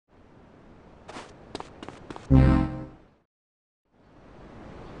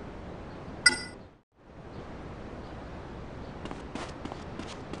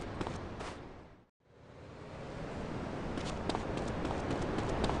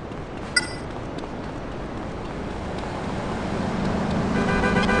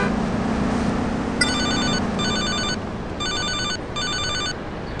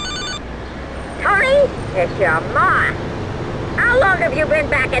Come on! How long have you been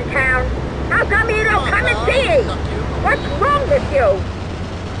back in town? How come you don't come and see? What's wrong with you?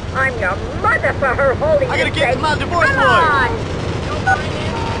 I'm your mother for her holiness. I gotta get to my divorce Come lawyer. on!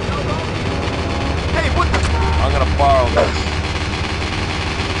 Hey, what the? I'm gonna borrow this.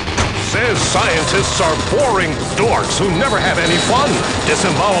 Says scientists are boring dorks who never have any fun.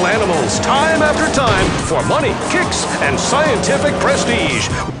 Disembowel animals time after time for money, kicks, and scientific prestige.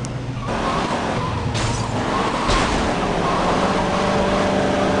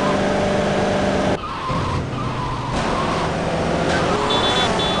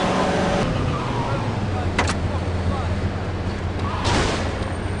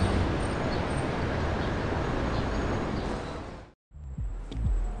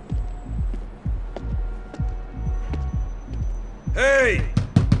 Hey!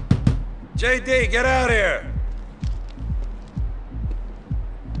 JD, get out here!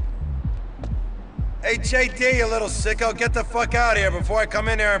 Hey, JD, you little sicko, get the fuck out of here before I come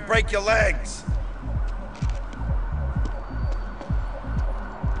in here and break your legs!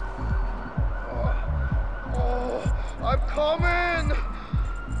 Oh, I'm coming!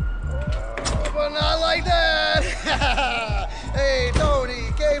 Oh, but not like that! Hey, Tony,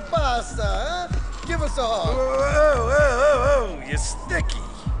 ¿qué pasa, huh? Give us a hug. Oh, you're sticky.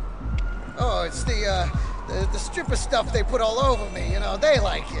 Oh, it's the stripper stuff they put all over me, you know. They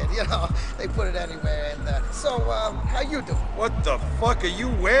like it, you know. They put it anywhere. And so, how you doing? What the fuck are you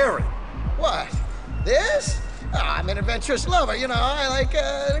wearing? What? This? Oh, I'm an adventurous lover, you know. I like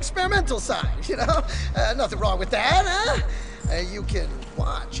an experimental side, you know. Nothing wrong with that, huh? You can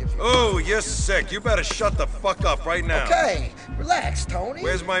watch if you... Oh, you're sick. You better shut the fuck up right now. Okay, relax, Tony.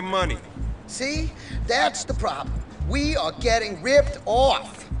 Where's my money? See? That's the problem. We are getting ripped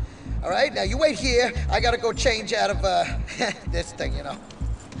off. All right, now you wait here. I gotta go change out of, this thing, you know.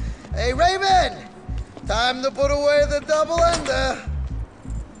 Hey, Raven! Time to put away the double ender.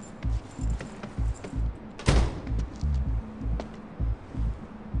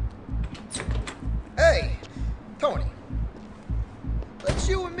 Hey, Tony. Let's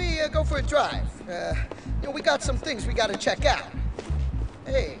you and me go for a drive. You know, we got some things we gotta check out.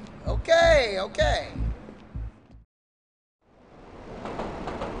 Hey, okay.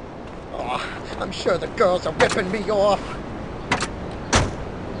 Oh, I'm sure the girls are ripping me off.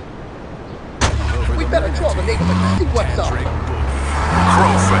 We better draw the neighborhood and see what's up.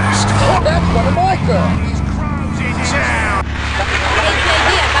 Crowfest. Oh, that's one of my girls. These crows in town. Hey, JD,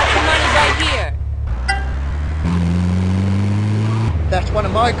 I got some money right here. That's one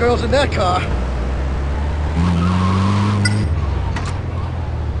of my girls in that car.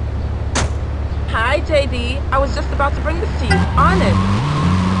 Hi, JD. I was just about to bring this to you. Honest.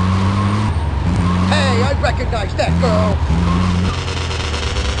 Hey, I recognize that girl.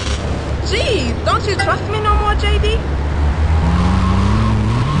 Jeez, don't you trust me no more, JD?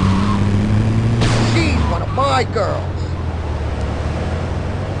 She's one of my girls.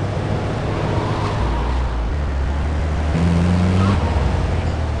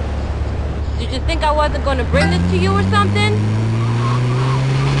 Did you think I wasn't gonna bring this to you or something?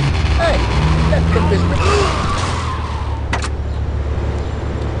 Hey, that's convincing.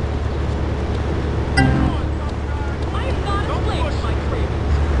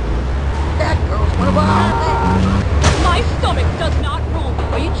 That girl's one of ours. My stomach does not rule.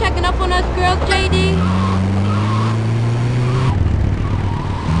 Are you checking up on us girls, JD?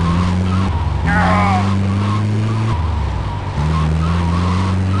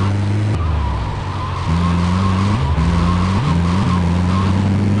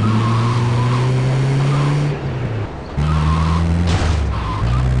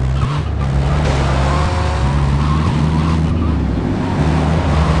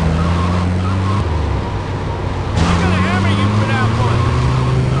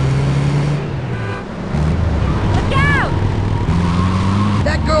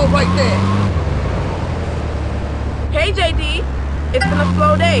 Right there. Hey, JD. It's been a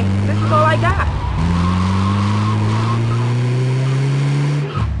slow day. This is all I got.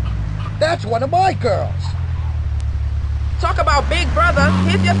 That's one of my girls. Talk about big brother.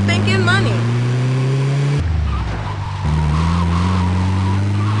 Here's your stinking money.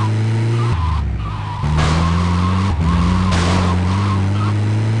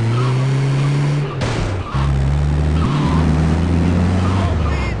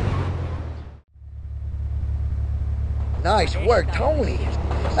 Nice work, Tony.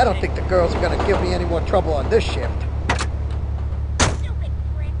 I don't think the girls are gonna give me any more trouble on this shift.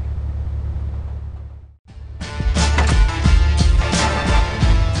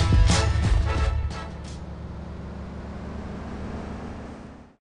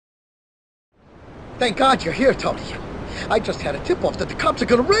 Thank God you're here, Tony. I just had a tip-off that the cops are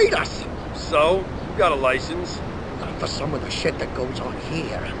gonna raid us. So? You got a license? Not for some of the shit that goes on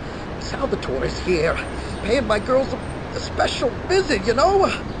here. Salvatore is here, paying my girls a special visit, you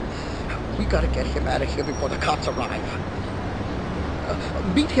know? We gotta get him out of here before the cops arrive.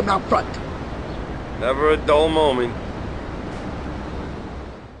 Meet him out front. Never a dull moment.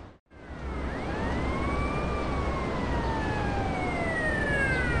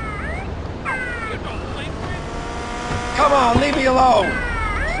 Come on, leave me alone!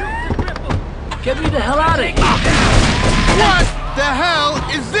 Get me the hell out of here! What the hell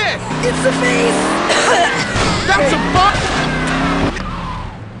is this? It's a beast! That's a bug!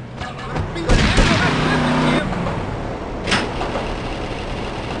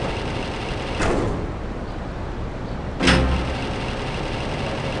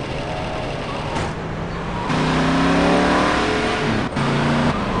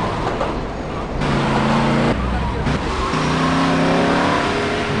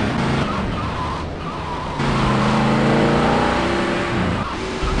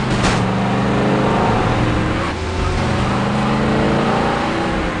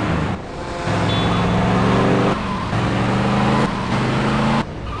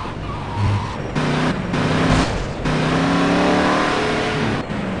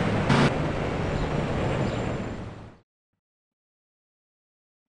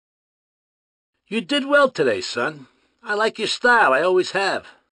 You did well today, son. I like your style, I always have.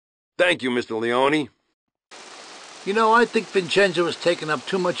 Thank you, Mr. Leone. You know, I think Vincenzo is taking up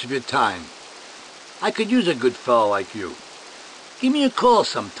too much of your time. I could use a good fellow like you. Give me a call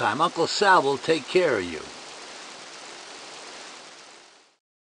sometime. Uncle Sal will take care of you.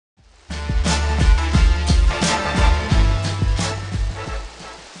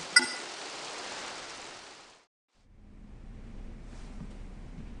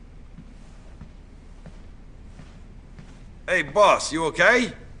 Hey, boss, you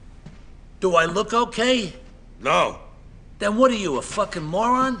okay? Do I look okay? No. Then what are you, a fucking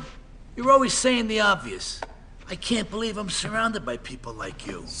moron? You're always saying the obvious. I can't believe I'm surrounded by people like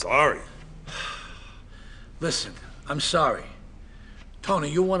you. Sorry. Listen, I'm sorry. Tony,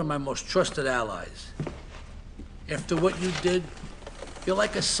 you're one of my most trusted allies. After what you did, you're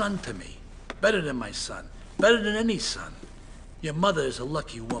like a son to me. Better than my son. Better than any son. Your mother is a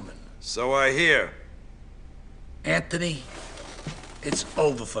lucky woman. So I hear. Anthony, it's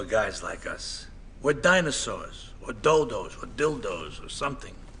over for guys like us. We're dinosaurs, or dodos, or dildos, or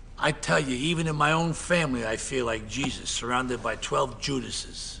something. I tell you, even in my own family, I feel like Jesus, surrounded by 12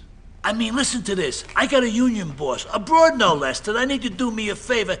 Judases. I mean, listen to this. I got a union boss, abroad no less, that I need to do me a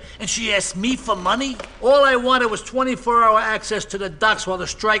favor, and she asked me for money? All I wanted was 24-hour access to the docks while the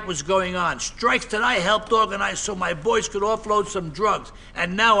strike was going on. Strikes that I helped organize so my boys could offload some drugs.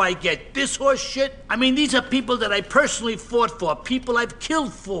 And now I get this horse shit? I mean, these are people that I personally fought for, people I've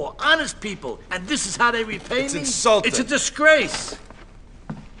killed for, honest people. And this is how they repay me? It's insulting. It's a disgrace.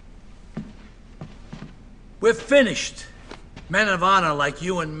 We're finished. Men of honor like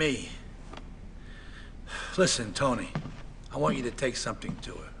you and me. Listen, Tony, I want you to take something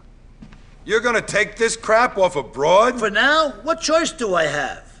to her. You're gonna take this crap off a broad? For now, what choice do I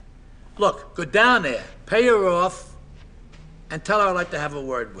have? Look, go down there, pay her off, and tell her I'd like to have a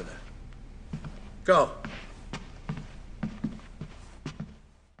word with her. Go.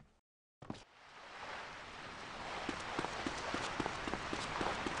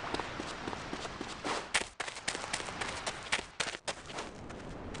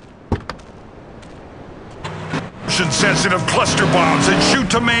 Sensitive cluster bombs and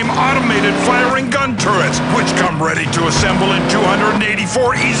shoot-to-maim automated firing gun turrets, which come ready to assemble in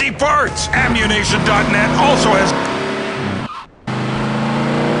 284 easy parts. Ammunition.net also has...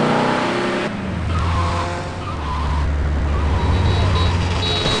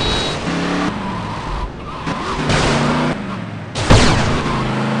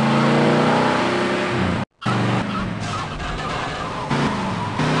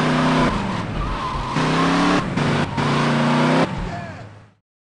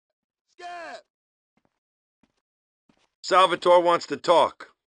 Salvatore wants to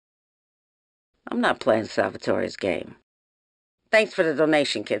talk. I'm not playing Salvatore's game. Thanks for the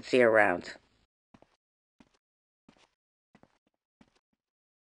donation, kid. See you around.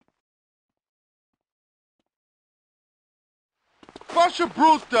 Bust your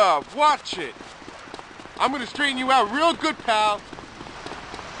bruta, watch it. I'm gonna straighten you out real good, pal.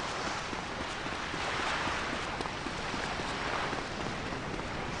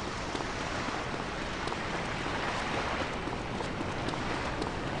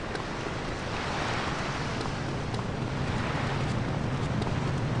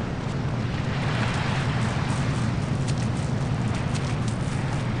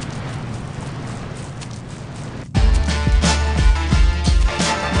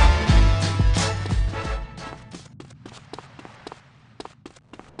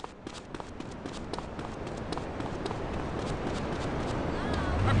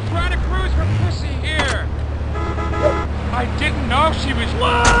 I'm trying to cruise for pussy here. I didn't know she was...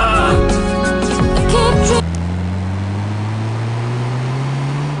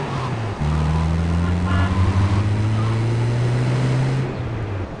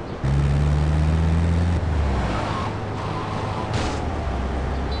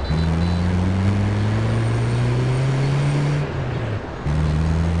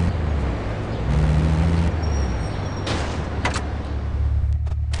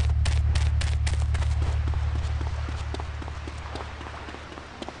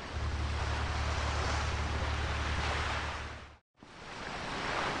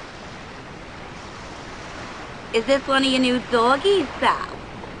 Is this one of your new doggies, Sal?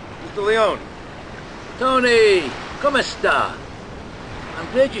 Mr. Leone. Tony, come esta?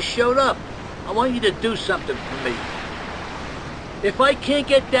 I'm glad you showed up. I want you to do something for me. If I can't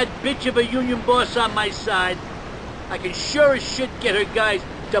get that bitch of a union boss on my side, I can sure as shit get her guys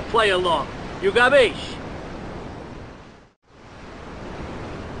to play along. You gabish?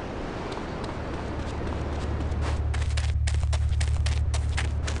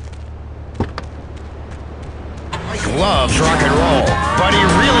 Loves rock and roll, but he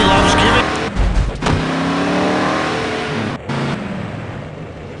really loves giving.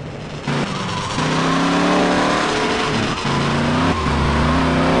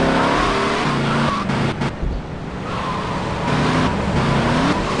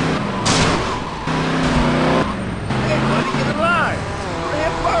 Hey, buddy, get alive.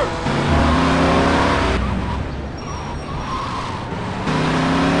 Man first.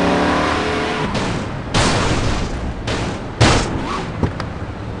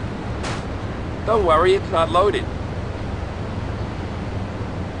 Don't worry, it's not loaded.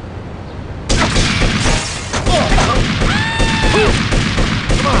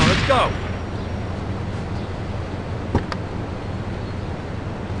 Come on, let's go.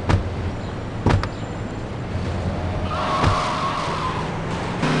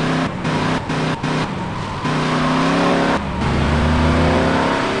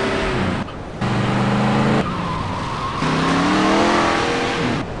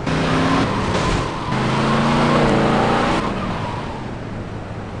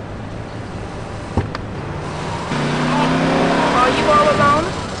 Are you all alone,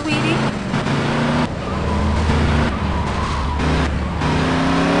 sweetie?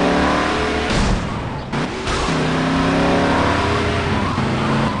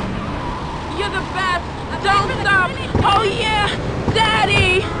 You're the best. Don't stop. Oh yeah,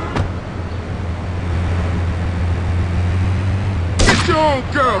 Daddy. Get your own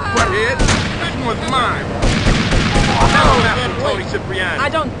girl, butthead. This one's mine. Now I'm after Tony Cipriani. I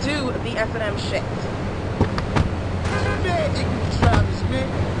don't do the S&M shit. Magic, Travis, man.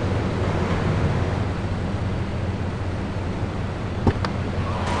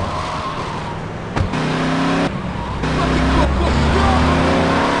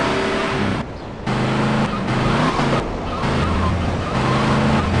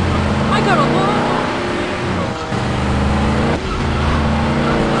 I got a lot.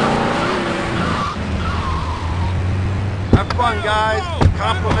 Have fun, guys.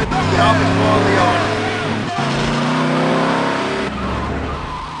 Compliment to Salvatore Leone.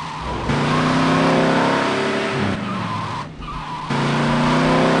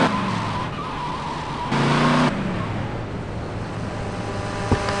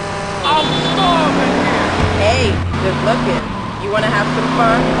 Hey, good looking. You wanna have some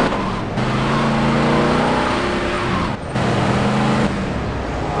fun?